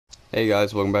Hey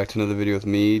guys, welcome back to another video with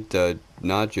me,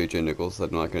 not JJ Nichols.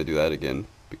 I'm not gonna do that again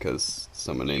because it's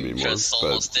not my name You anymore. just But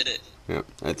almost did it. yeah,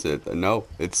 that's it. No,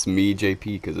 it's me, JP,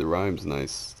 because it rhymes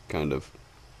nice, kind of.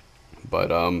 But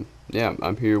yeah,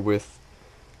 I'm here with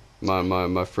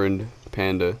my friend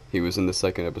Panda. He was in the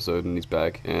second episode and he's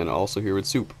back, and also here with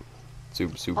Soup.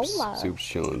 Hola. Soup's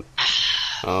chilling.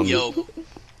 Um, Yo,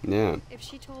 yeah. If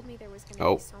she told me there was going to be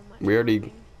Oh, so much we already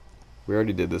bonding, we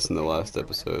already did this in the I last never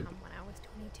would have episode. come when I was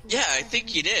 22 yeah, I with think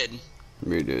Devin. you did.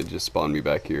 We did just spawn me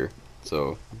back here.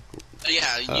 So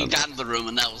Yeah, you got in the room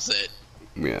and that was it.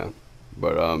 yeah,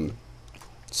 but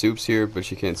Soup's here, but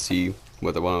she can't see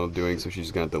what I'm doing, so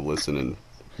she's gonna have to listen and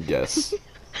guess.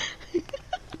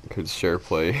 Because share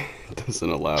play doesn't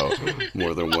allow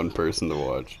more than one person to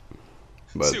watch.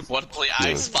 But Soup, want to play I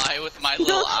yeah. Spy with my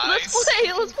little eyes?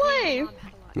 My Let's play. mom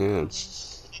had a lot Yeah, going on.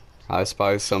 I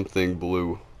spy something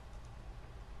blue.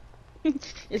 Is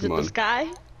Come it on. the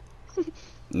sky?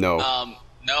 No,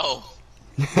 No.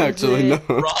 actually no.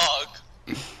 Wrong.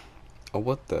 Oh,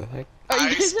 what the heck? Are you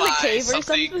I guys in a spy cave or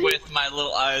something something? with my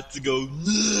little eyes to go.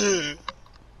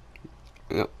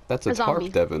 No, that's a A tarp, zombie.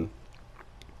 Devin.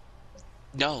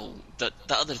 No, the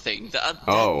other thing, that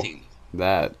Oh, thing.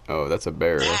 that. Oh, that's a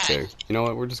bear. That. Okay. You know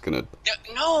what? We're just gonna.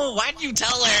 No, why'd you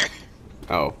tell her?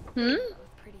 Oh, Hmm? Both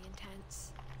pretty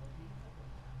intense.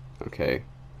 okay.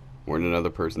 We're in another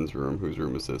person's room. Whose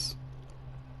room is this?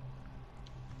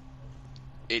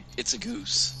 It's a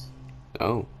goose.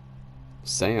 Oh,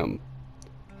 Sam.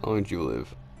 How long did you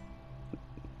live?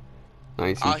 Oh,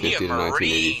 he 1950 a to Marine.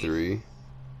 1983.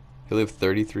 He lived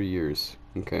 33 years.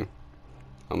 Okay.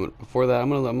 Before that, I'm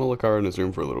gonna look around his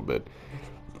room for a little bit.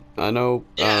 I know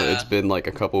Yeah. it's been like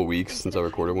a couple weeks since I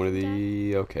recorded one of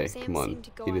the. Okay, Sam come on, seemed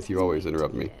to go Edith, out you his always way to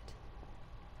interrupt meet me.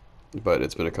 it. But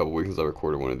it's been a couple weeks since I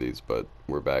recorded one of these, but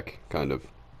we're back, kind of.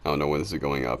 I don't know when this is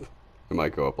going up. It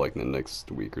might go up like in the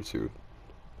next week or two,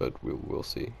 but we'll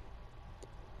see.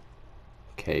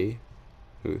 Kay,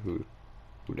 who'd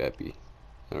that be?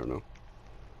 I don't know.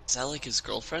 Is that like his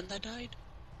girlfriend that died?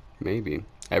 Maybe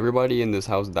everybody in this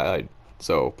house died,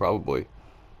 so probably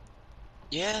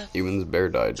Yeah, even this bear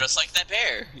died. just like that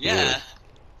bear. Yeah. Yeah.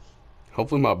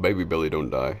 Hopefully my baby Billy don't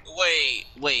die.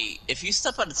 Wait. If you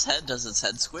step on its head, does its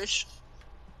head squish?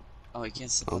 Oh, you can't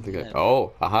step I don't on think the I. head.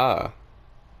 Oh, haha!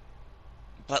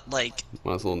 But like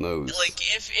My little nose.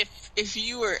 if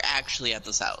you were actually at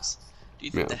this house, do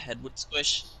you think Yeah. the head would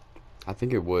squish? I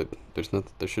think it would.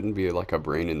 There shouldn't be like a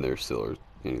brain in there still or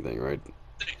anything, right?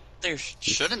 There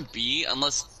shouldn't be,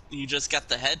 unless you just got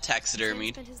the head Sam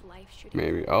taxidermied. spent his life shooting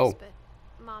Maybe. photos, Oh.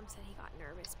 but Mom said he got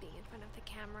nervous being in front of the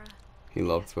camera. He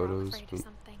loved Guess we're all photos. afraid of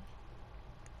something.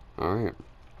 All right.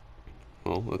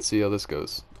 Well, let's see how this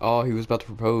goes. Oh, he was about to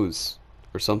propose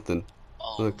or something.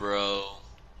 Oh, Look. bro.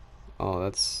 Oh,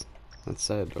 that's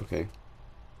sad. Okay.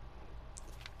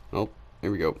 Oh, here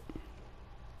we go.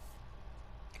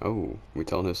 Oh, we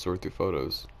telling his story through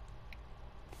photos.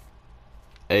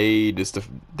 Hey, this the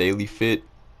daily fit.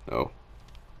 Oh.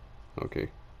 Okay.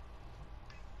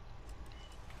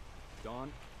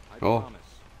 Dawn, I Oh. promise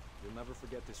you'll never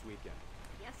forget this weekend.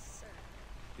 Yes, sir.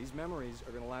 These memories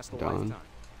are gonna last a Dawn. lifetime.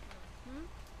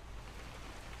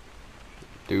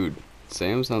 Dude,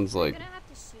 Sam sounds like You're gonna have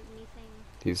to shoot anything.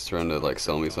 he's trying to like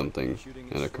sell me something Shooting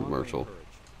in a is strongly commercial. encouraged.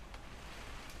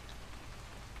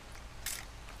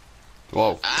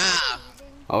 Whoa. Ah!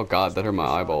 Oh god, that hurt my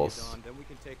Sorry, eyeballs. Dawn, then we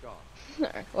can take off.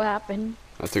 What happened?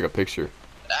 I took a picture.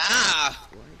 Ah!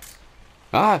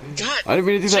 Ah! God! I didn't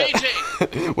mean to do that.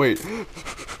 JJ! Wait.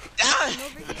 Ah!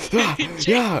 Ah,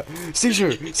 yeah!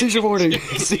 Seizure warning!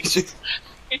 Seizure!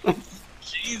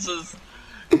 Jesus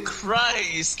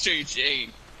Christ, JJ!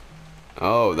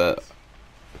 Oh, that.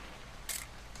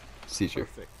 Seizure.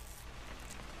 Perfect.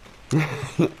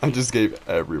 I just gave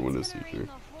everyone a It's gonna rain seizure.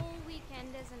 the whole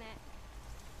weekend, isn't it?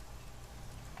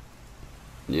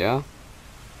 Yeah?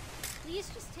 Please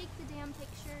just take the damn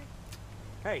picture.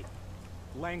 Hey,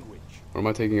 language. What am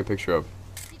I taking a picture of?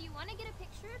 Did you want to get a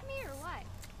picture of me or what?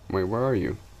 Wait, where are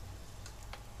you?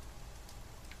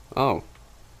 Oh.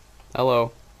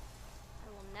 Hello. I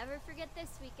will never forget this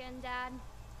weekend, Dad.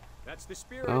 That's the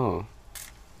spirit. Oh.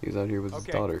 He's out here with his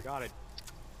Okay, daughter. got it.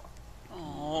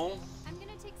 Oh. I'm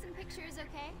gonna take some pictures,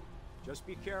 okay? Just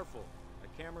be careful.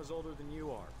 That camera's older than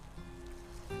you are.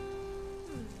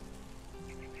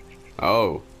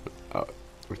 Oh.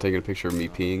 We're taking a picture of me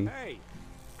peeing. Hey,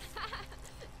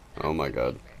 Oh my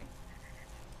god.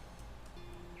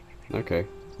 Okay.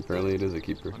 Apparently it is a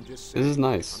keeper. I'm just This is saying,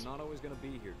 nice. I'm not always gonna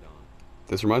be here, Dawn.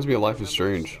 This reminds me of Life is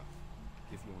Remember Strange. yourself,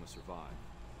 if you want to survive.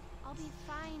 I'll be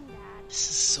fine, Dad. This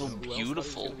is so Who else thought he was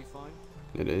beautiful. gonna be fine?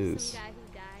 It is. Some guy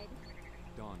who died.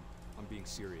 Dawn, I'm being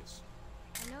serious.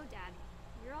 I know, Dad.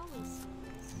 You're always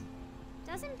serious.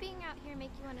 Doesn't being out here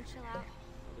make you want to chill out? Well,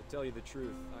 to tell you the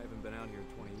truth, I haven't been out here in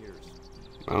 20 years.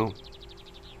 Oh.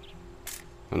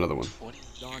 Another one. 20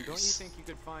 Don, don't you years. think you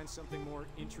could find something more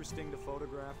interesting to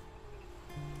photograph?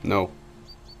 No.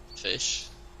 Fish.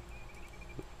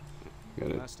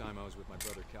 Got it. Last time I was with my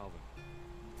brother Calvin.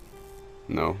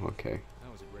 No, okay.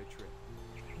 That was a great trip.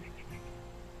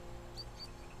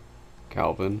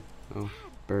 Calvin. Oh,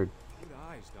 bird. Good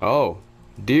eyes, Don. Oh,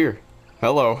 deer.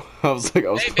 Hello. I was Hey,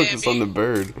 focused on the baby.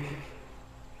 bird.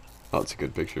 Oh, it's a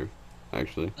good picture,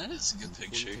 actually. That is a good Before you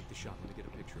picture. take the shot, let me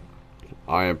get a picture of it.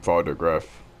 I am photograph.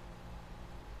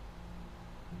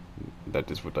 That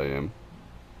is what I am.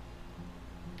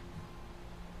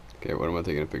 Okay, what am I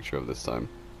taking a picture of this time?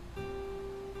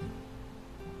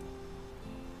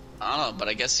 I don't know, but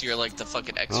I guess you're like the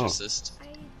fucking exorcist. I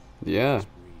Yeah, Just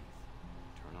breathe.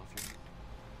 Turn off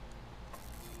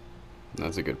your...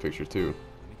 that's a good picture too. Let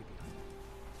me get behind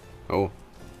Oh. that.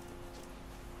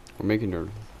 We're making her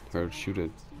shoot it.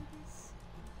 do this.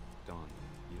 Don,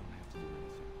 you don't have to do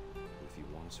anything. But if you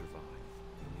want to survive,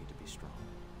 you'll need to be strong.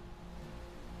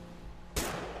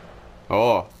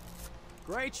 Oh.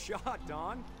 Great shot,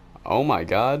 Don. Oh my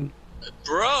god.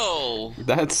 Bro!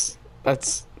 That's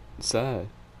sad.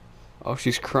 Oh,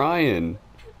 she's crying.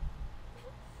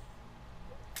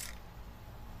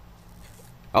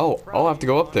 Oh, I'll have to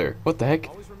go up there. What the heck?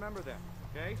 Always remember that,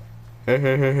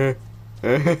 okay?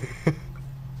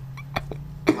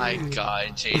 My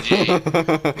god, JJ. What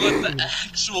the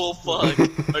actual fuck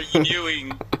are you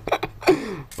doing?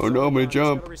 Oh no, I'm gonna Just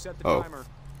jump. gotta reset the Oh. timer.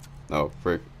 Oh,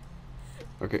 frick.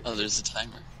 Okay. Oh, there's a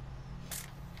timer.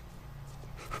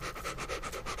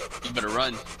 You better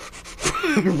run.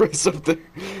 Race up there.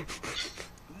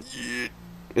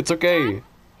 It's okay.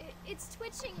 It's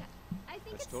twitching. I think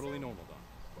That's it's totally normal, Don.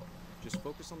 Just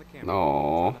focus on the camera.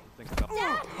 No. Try not to think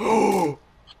about... Oh.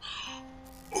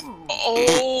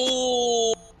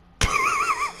 Oh!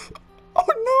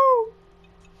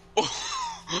 Oh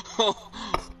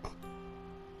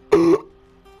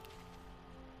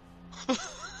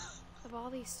Of all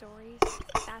these stories,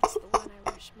 that's the one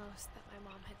I wish most that my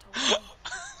mom had told me.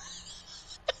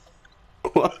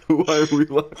 no. Why are we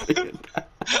laughing at that?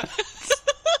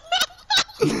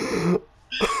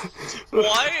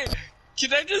 Why?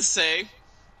 Can I just say,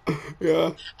 Yeah.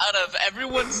 out of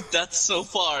everyone's deaths so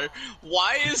far,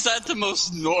 why is that the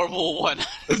most normal one?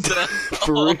 out of them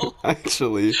For all? real,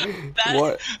 actually.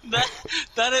 What?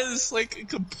 That is like a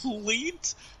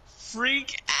complete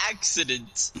freak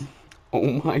accident.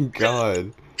 Oh my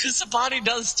god. Because the body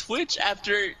does twitch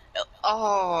after.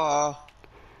 Oh.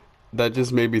 That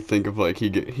just made me think of like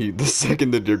the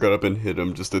second the deer got up and hit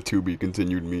him, just a to be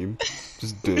continued meme.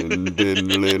 Just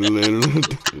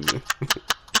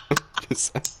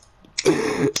just,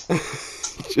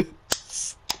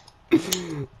 just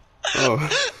oh.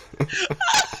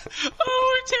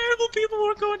 Oh, we're terrible people.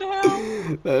 We're going to hell.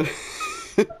 That,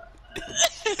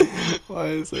 why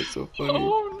is that so funny?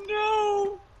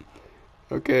 Oh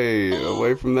Okay,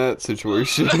 away from that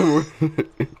situation. At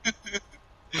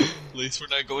least we're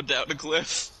not going down a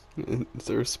cliff. Is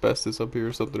there asbestos up here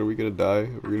or something? Are we gonna die?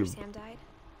 Are we After gonna... Sam died,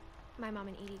 my mom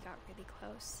and Edie got really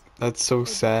close. That's so They both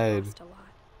sad. lost a lot.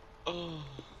 Oh.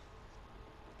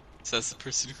 Says the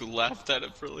person who laughed at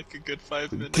it for like a good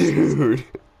 5 minutes. Dude.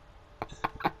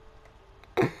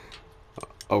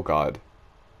 Oh god.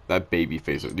 That baby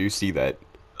face. Do you see that?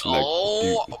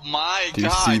 Oh my do you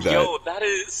god, see that? yo, that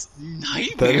is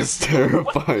nightmare. That is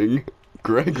terrifying.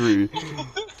 Gregory.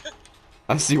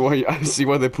 I see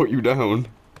why they put you down.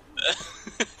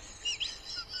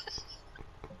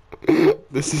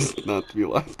 This is not to be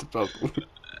laughed about.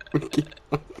 We keep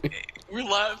laughing. We're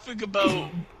laughing about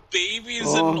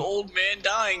babies and an Oh. old man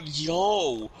dying.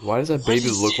 Yo, Why does that What baby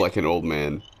is look it? like an old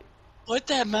man? what'd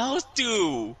that mouth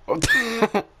do?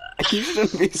 You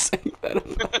shouldn't be saying that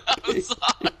about I'm me.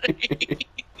 sorry.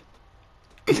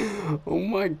 Oh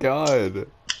my god.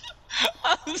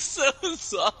 I'm so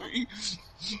sorry.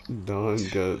 Don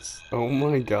Gus. Oh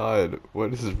my god.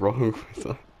 What is wrong with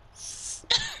us?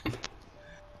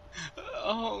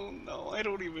 Oh no, I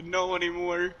don't even know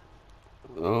anymore.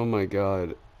 Oh my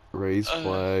god. Raise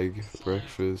flag,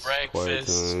 breakfast, quiet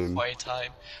time. quiet time.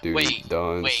 Dude, Wait,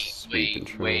 Don's wait, sweeping wait,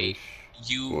 trash. wait.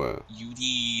 You What?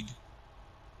 need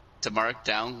to mark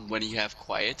down when you have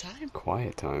quiet time?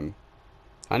 Quiet time?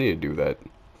 I need to do that.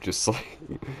 Just like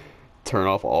turn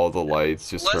off all the lights,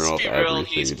 just turn Let's off be real, everything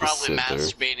he's and just probably sit there.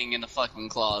 masturbating in the fucking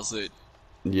closet.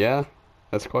 Yeah,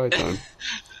 that's quiet time.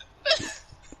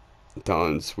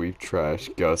 Don, sweep trash,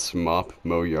 Gus, mop,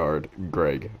 mow yard,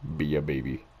 Greg, be a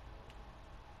baby.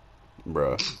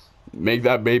 Bruh. Make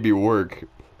that baby work.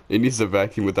 It needs to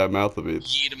vacuum with that mouth of it.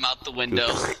 Yeet him out the window.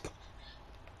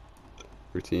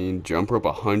 Routine. Jump rope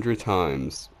 100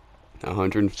 times.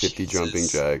 150 jumping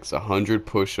jacks. 100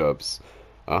 push-ups.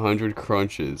 100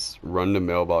 crunches. Run the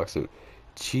mailbox and...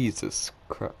 Jesus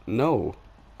Christ. No.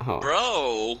 Oh.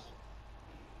 Bro.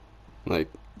 Like,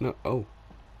 no. Oh.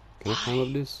 Can I climb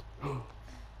up this?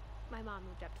 My mom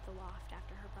moved up to the loft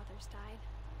after her brothers died.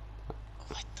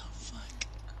 What the fuck?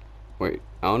 Wait.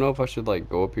 I don't know if I should, like,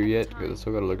 go up here yet. Because I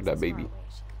still gotta look at that baby.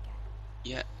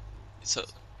 Yeah. So,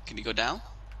 can you go down?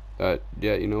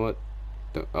 Yeah, you know what?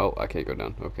 Oh, I can't go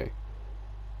down. Okay.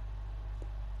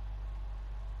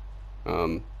 I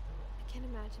can't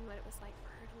imagine what it was like for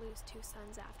her to lose 2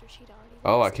 sons after she'd already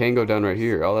Oh, I lost can go down right 2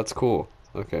 here. Oh, that's cool.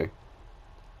 Okay.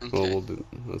 Okay. Well, we'll do.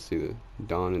 Let's see the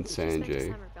Dawn and She spent a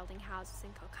Sanjay. summer building houses in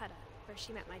Kolkata, where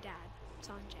she met my dad,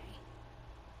 Sanjay.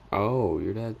 Oh,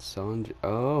 your dad's Sanjay.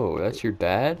 Oh, that's your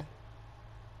dad?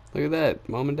 Look at that.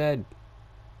 Mom and dad.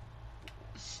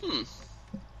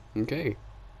 Okay.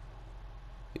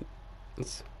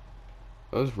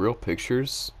 Those real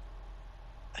pictures?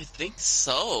 I think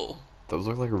so. Those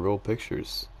look like real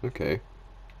pictures. Okay.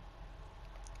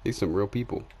 These some real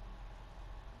people.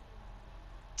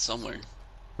 Somewhere.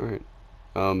 Alright.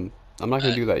 I'm not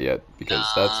gonna do that yet because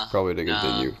that's probably to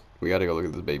continue. We gotta go look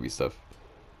at this baby stuff.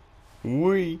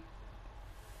 Wee.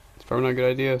 It's probably not a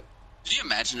good idea. Could you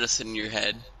imagine us in your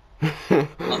head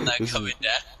on that coming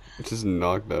down? Just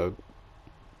knocked out.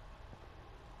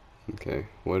 Okay.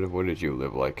 What did you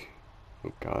live like?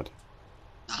 Oh God.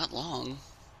 Not long.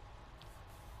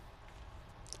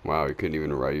 Wow, you couldn't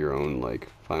even write your own like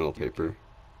final paper.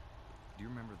 Do you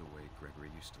remember the way Gregory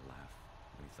used to laugh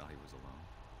when he thought he was alone?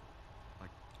 Like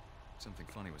something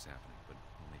funny was happening, but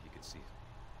only he could see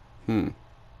it.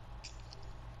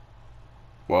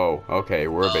 Whoa, okay,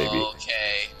 we're a baby.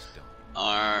 Okay.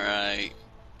 Alright.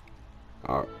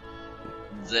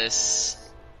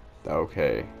 This.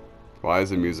 Okay. Why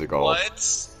is the music all...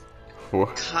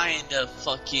 What kind of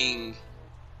fucking...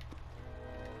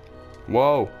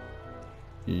 Whoa.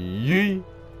 Yee.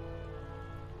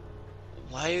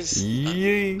 Why is...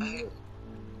 Yee.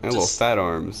 And little fat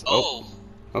arms. Oh.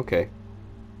 Okay.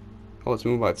 Oh, it's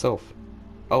moving by itself.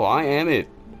 Oh, I am it.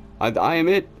 I am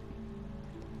it.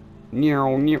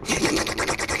 Meow, meow.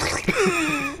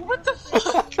 What the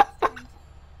fuck?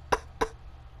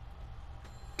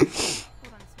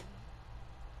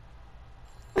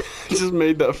 Just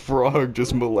made that frog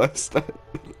just molest that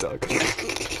duck.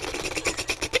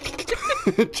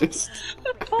 Just.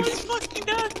 Poor fucking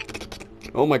duck.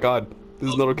 Oh my God, this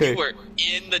is not okay. You were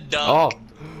in the duck. Oh.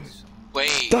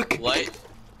 Wait. Duck. What?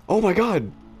 Oh my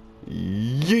God.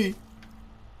 Yee.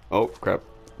 Oh crap.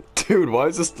 Dude, why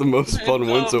is this the most fun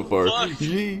one so far?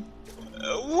 Yee.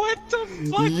 What the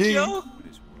fuck, Yee. yo?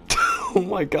 Oh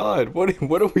my God,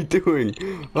 what are we doing?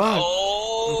 Ah.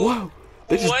 Oh. Wow.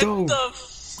 They just dove. What the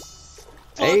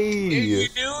fuck are you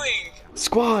doing?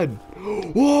 Squad.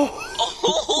 Whoa.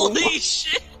 Holy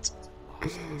shit.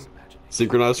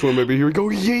 Synchronized swim, baby. Here we go.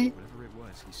 Yee. Whatever it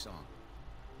was, he saw.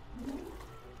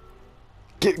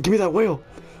 Give me that whale.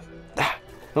 Ah,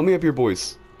 help me up here,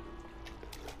 boys.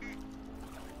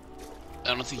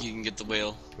 I don't think you can get the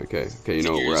whale. Okay, you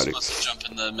know what, we're out You're of supposed to jump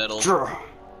in the middle.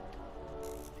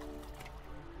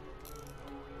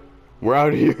 We're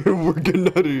out of here. We're getting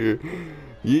out of here.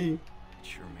 Yee.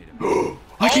 Sure made him.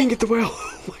 I can't get the whale.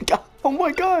 Oh my God. Oh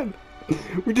my God.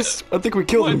 We just, I think we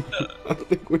killed him. I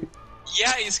think we...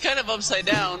 Yeah, he's kind of upside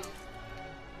down.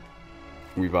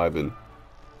 We vibing.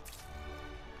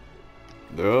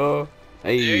 Hey.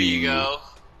 There you go.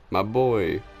 My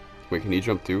boy. Wait, can he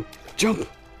jump too? Jump!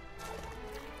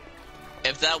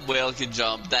 If that whale could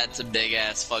jump, that's a big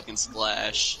ass fucking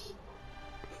splash.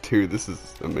 Dude, this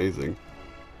is amazing.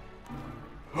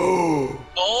 Oh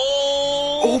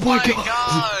my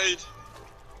God.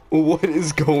 What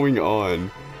is going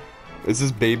on? Is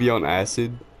this baby on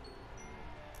acid?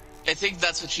 I think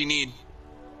that's what you need.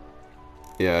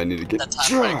 Yeah, I need to get... That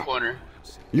top right corner.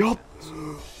 Yup!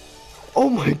 Oh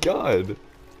my God!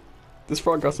 This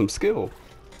frog got some skill.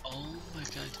 Oh my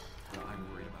God.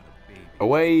 I'm worried about a baby.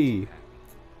 Away!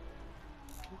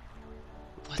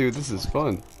 What Dude, the this is fuck?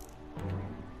 fun. I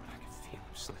can feel him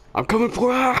slipping. I'm coming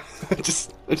for her! I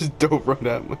just dove right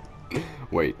at me.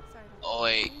 Wait. Oh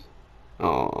wait. Aw.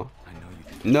 I know you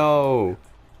did. No!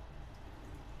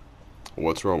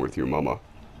 What's wrong with you, mama?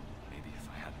 Maybe if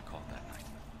I hadn't called that night.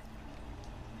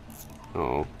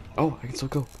 Oh. Oh, I can still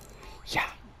go. Yeah.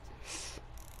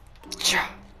 Yeah.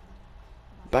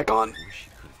 Back on. I wish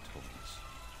you could have told us.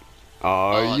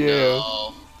 Oh, yeah.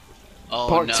 No. Oh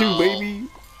Part no. 2, baby.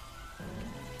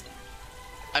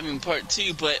 I mean part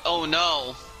 2, but oh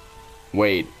no.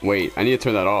 Wait, I need to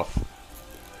turn that off.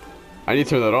 I need to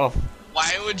turn that off. Why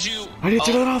would you? I need to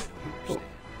turn that off. About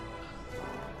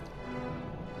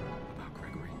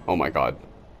Gregory, Oh my god.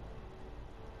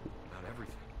 about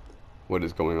everything. What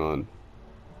is going on?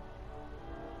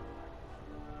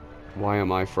 Why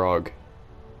am I frog?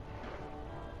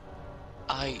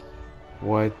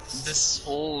 What? This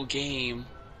whole game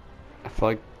I feel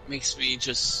like makes me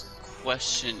just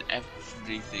question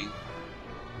everything.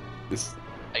 this.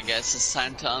 I guess it's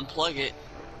time to unplug it.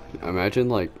 Imagine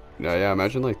like, yeah,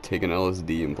 imagine like taking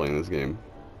LSD and playing this game.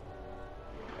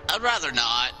 I'd rather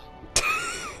not.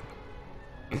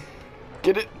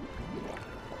 Get it?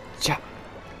 Yeah.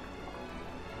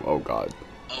 Oh god,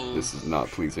 Oh, this is not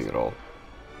pleasing at all.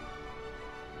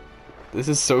 This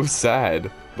is so sad,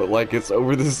 but like it's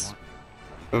over this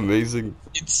amazing.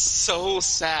 it's so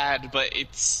sad, but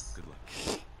it's. Good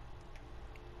luck.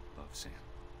 Love, Sam.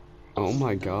 Oh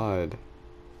my god.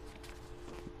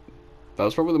 That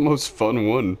was probably the most fun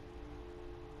one.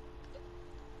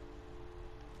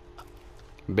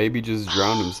 Baby just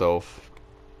drowned himself.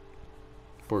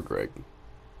 Poor Greg.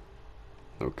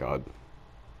 Oh god.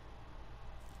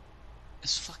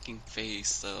 His fucking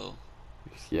face, though.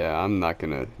 Yeah, I'm not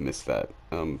gonna miss that.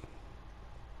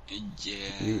 Yeah.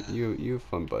 You have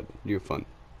fun, bud. You have fun.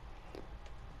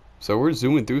 So we're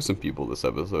zooming through some people this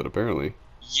episode, apparently.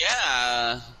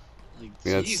 Yeah. Like,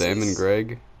 We got Sam and Jesus.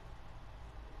 Greg.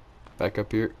 Back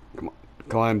up here. Come on.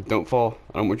 Climb. Don't fall.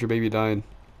 I don't want your baby dying.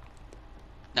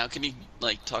 Now, can you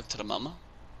like talk to the mama?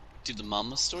 Do the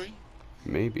mama story?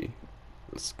 Maybe.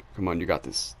 Come on, you got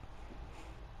this.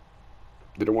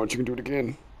 Didn't want you to do it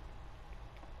again.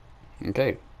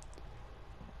 Okay.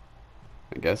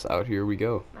 I guess out here we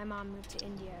go. My mom moved to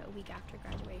India a week after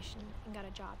graduation and got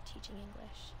a job teaching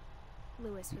English.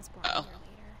 Lewis was born a year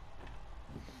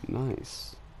later.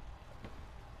 Nice.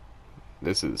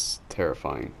 This is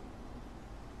terrifying.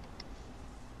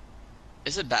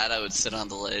 Is it bad I would sit on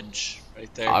the ledge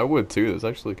right there? I would too. It's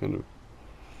actually kind of.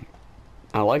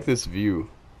 I like this view.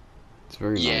 It's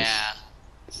very nice. Yeah.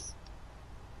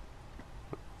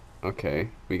 Okay,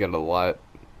 we got a lot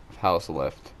of house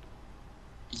left.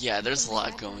 Yeah, there's a When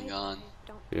lot Dad going died, on. I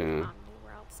don't Yeah. think Mom knew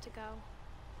where else to go.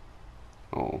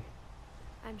 Oh,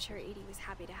 I'm sure Edie was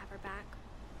happy to have her back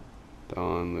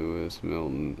Don, Lewis,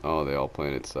 Milton. Oh, they all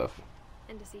planted stuff.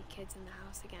 and to see kids in the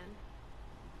house again.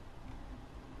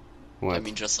 What? I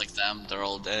mean, just like them, they're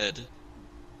all dead.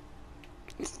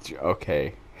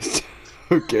 Okay.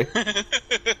 Okay.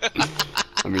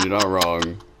 I mean, you're not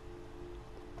wrong.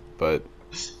 But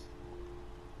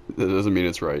that doesn't mean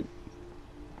it's right.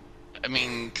 I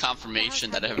mean,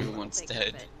 confirmation that everyone's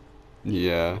dead.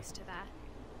 Yeah. Used to that.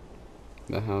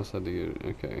 The house had to get.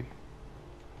 Okay.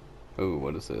 Oh,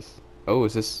 what is this? Oh,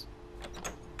 is this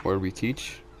where we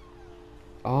teach?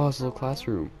 Oh, it's a little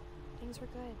classroom. Things were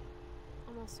good.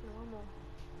 Almost normal.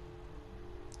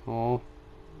 Oh.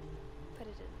 But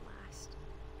it didn't last.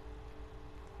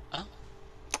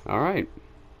 All right.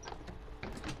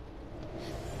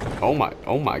 Oh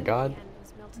my God. The end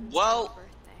was Milton's Well- birthday.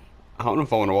 I don't know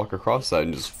if I want to walk across that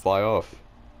and just fly off.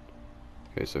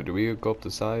 Okay, so do we go up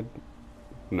the side?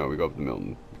 No, we go up to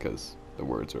Milton because the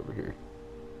word's over here.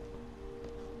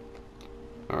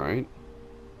 Alright.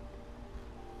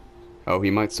 Oh, he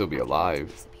might still be After Milton alive.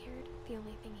 disappeared, the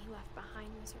only thing he left behind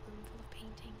was a room full of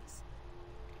paintings.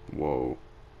 Whoa.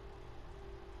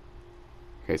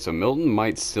 Okay, so Milton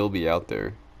might still be out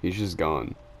there. He's just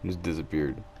gone. He just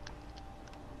disappeared.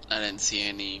 I didn't see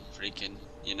any freaking,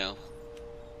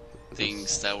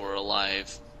 things that were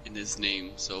alive in his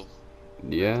name, so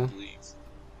Yeah? please.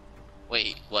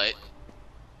 Wait, what?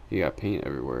 He got paint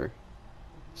everywhere.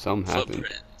 Something happened.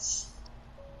 Footprints.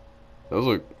 Those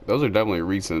are definitely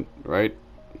recent, right?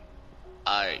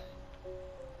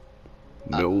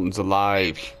 Milton's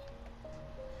alive. Maybe.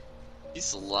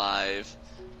 He's alive.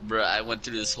 Bruh, I went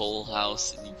through this whole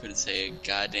house and you couldn't say a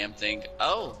goddamn thing.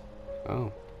 Oh!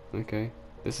 Oh, okay.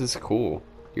 This is cool.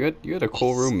 You had a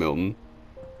cool room, Milton.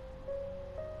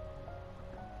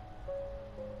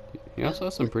 You also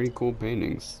have some pretty cool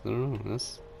paintings. I don't know.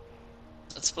 That's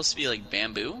supposed to be like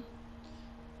bamboo?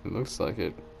 It looks like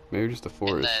it. Maybe just a And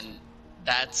forest. then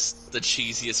that's the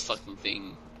cheesiest fucking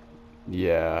thing.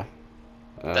 Yeah.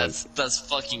 That's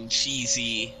fucking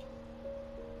cheesy.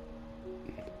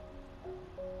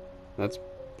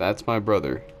 That's my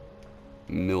brother,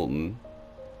 Milton.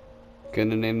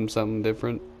 Couldn't have named him something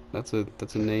different. That's a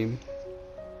name.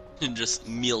 And just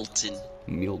Milton.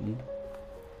 Milton.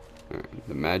 Alright,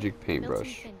 the magic Milton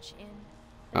paintbrush. Finch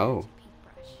in Oh. Magic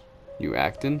Paintbrush. You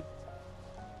acting?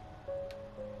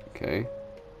 Okay.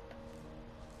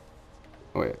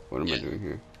 Oh wait, what am I Yeah. doing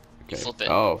here? You Okay. flip it.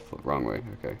 Oh, wrong way.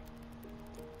 Okay.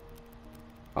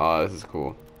 Oh, this is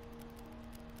cool.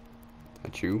 A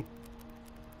chew?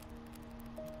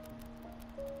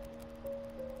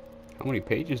 How many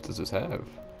pages does this have?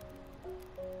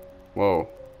 Whoa.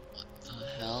 The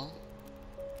hell?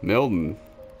 Milton.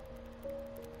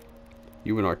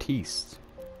 You an artiste.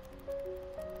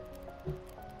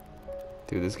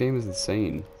 Dude, this game is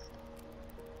insane.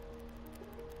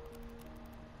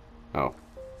 Oh.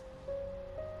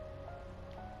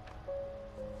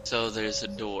 So there's a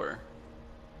door.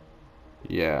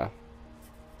 Yeah.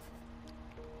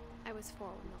 I was 4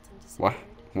 when Milton Why? disappeared.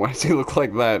 Why does he look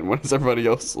like that? Why does everybody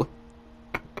else look?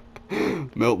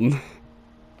 Milton.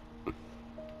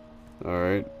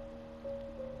 Alright.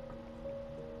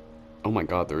 Oh my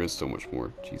god, there is so much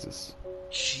more. Jesus.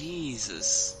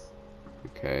 Jesus.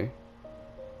 Okay.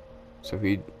 So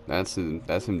that's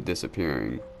him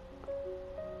disappearing.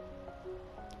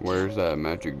 Where's that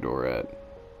magic door at?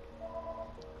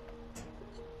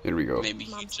 Here we go. Maybe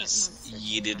he Mom spent just months searching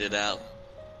yeeted for it her. out.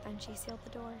 Then she sealed the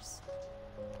doors.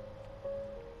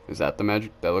 Is that the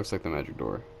magic? That looks like the magic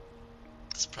door.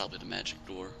 It's probably the magic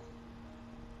door.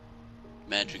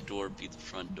 Magic door be the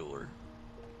front door.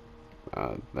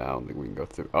 I don't think we can go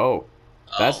through. Oh,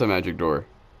 that's the magic door.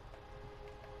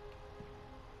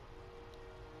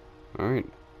 Alright.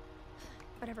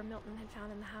 Whatever Milton had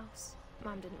found in the house,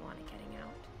 Mom didn't want it getting out.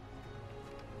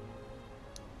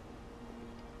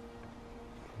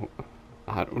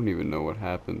 I don't even know what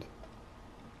happened.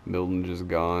 Milton just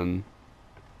gone.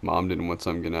 Mom didn't want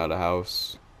something getting out of the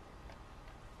house.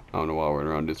 I don't know why we're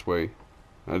around this way.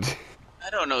 I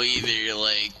don't know either,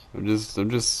 like... I'm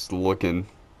just looking.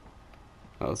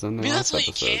 I was in I the mean, that's last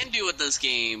what you episode. can do with this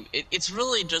game. It's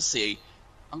really just a...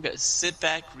 I'm gonna sit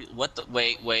back... What the...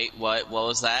 Wait, what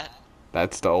was that?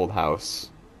 That's the old house.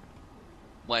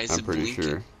 Why is I'm it pretty blinking?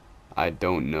 sure. I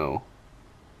don't know.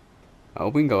 I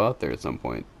hope we can go out there at some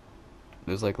point.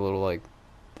 There's like a little like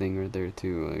thing right there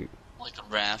too, like Like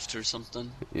a raft or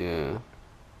something? yeah,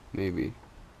 maybe.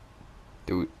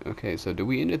 Okay, so do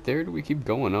we end it there? Do we keep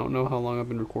going? I don't know how long I've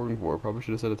been recording for. Probably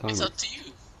should have set a timer. It's up to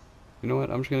you. You know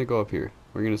what? I'm just gonna go up here.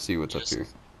 We're gonna see what's up Just- here.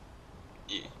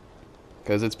 Yeah.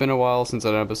 Cause it's been a while since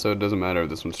that episode. Doesn't matter if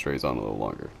this one strays on a little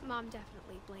longer. Mom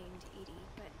definitely blamed Edie,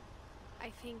 but I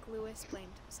think Lewis blamed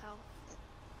himself.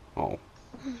 Oh.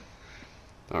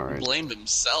 All right. Blamed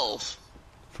himself.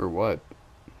 For what?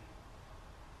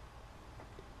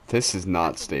 This is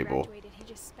not After he stable. graduated, he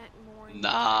just spent more and Nah.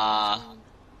 more time at home,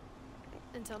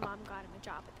 until Mom got him a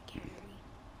job at the cannery.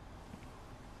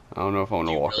 I don't know if I want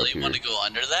to You walk up really here. want to go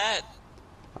under that?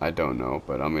 I don't know,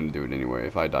 but I'm gonna do it anyway.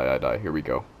 If I die, I die. Here we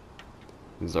go.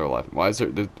 This is our life. Why is there?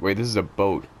 Wait, this is a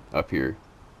boat up here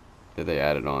that they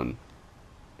added on.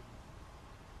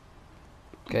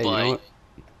 Okay, you know what?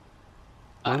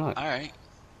 Why not? Alright.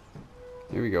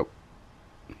 Here we go.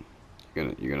 You're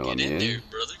gonna let Get me in in? there,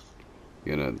 brother.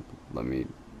 You're gonna let me?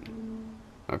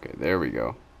 Okay, there we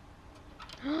go.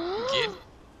 Get.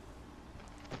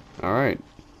 All right.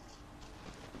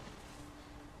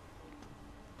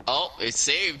 Oh, it's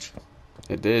saved.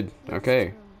 It did. Lewis's Okay.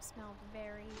 room smelled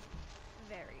very,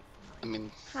 very I familiar.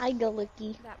 mean, Hi,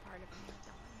 Golicky. That part of him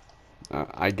had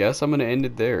gone. I guess I'm gonna end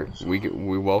it there. We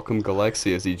welcome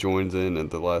Galaxy as he joins in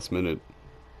at the last minute.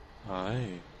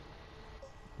 Hi.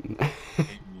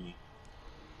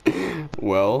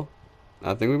 Well,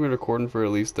 I think we've been recording for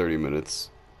at least 30 minutes.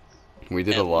 We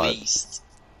did at a lot. least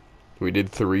We did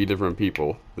 3 different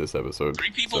people this episode.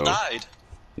 3 people so- died.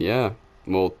 Yeah.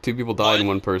 Well, 2 people died and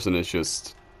What? 1 person is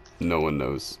just no one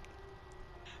knows.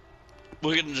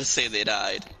 We're gonna just say they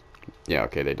died. Yeah,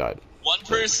 okay, they died. One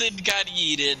person got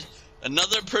yeeted,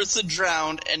 another person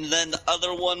drowned, and then the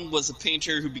other one was a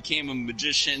painter who became a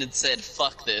magician and said,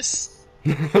 "Fuck this."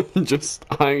 Just,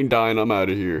 I ain't dying, I'm out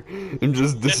of here. And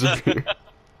just disappear.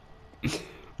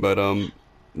 But,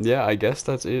 yeah, I guess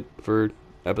that's it for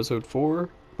episode 4,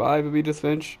 5 of Edith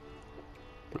Finch.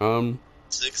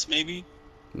 6 maybe.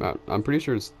 I'm pretty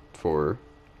sure it's 4,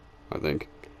 I think.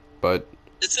 But,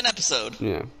 It's an episode.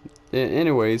 yeah.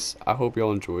 Anyways, I hope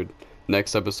y'all enjoyed.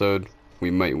 Next episode, we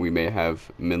may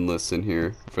have Mendless in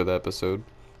here for the episode.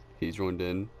 He joined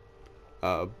in.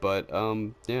 Yeah,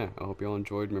 I hope y'all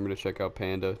enjoyed. Remember to check out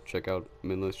Panda, check out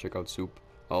Mendless, check out Soup.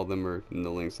 All of them are in the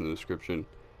links in the description.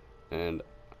 And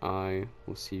I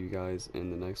will see you guys in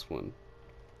the next one.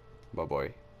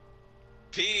 Bye-bye.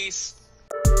 Peace.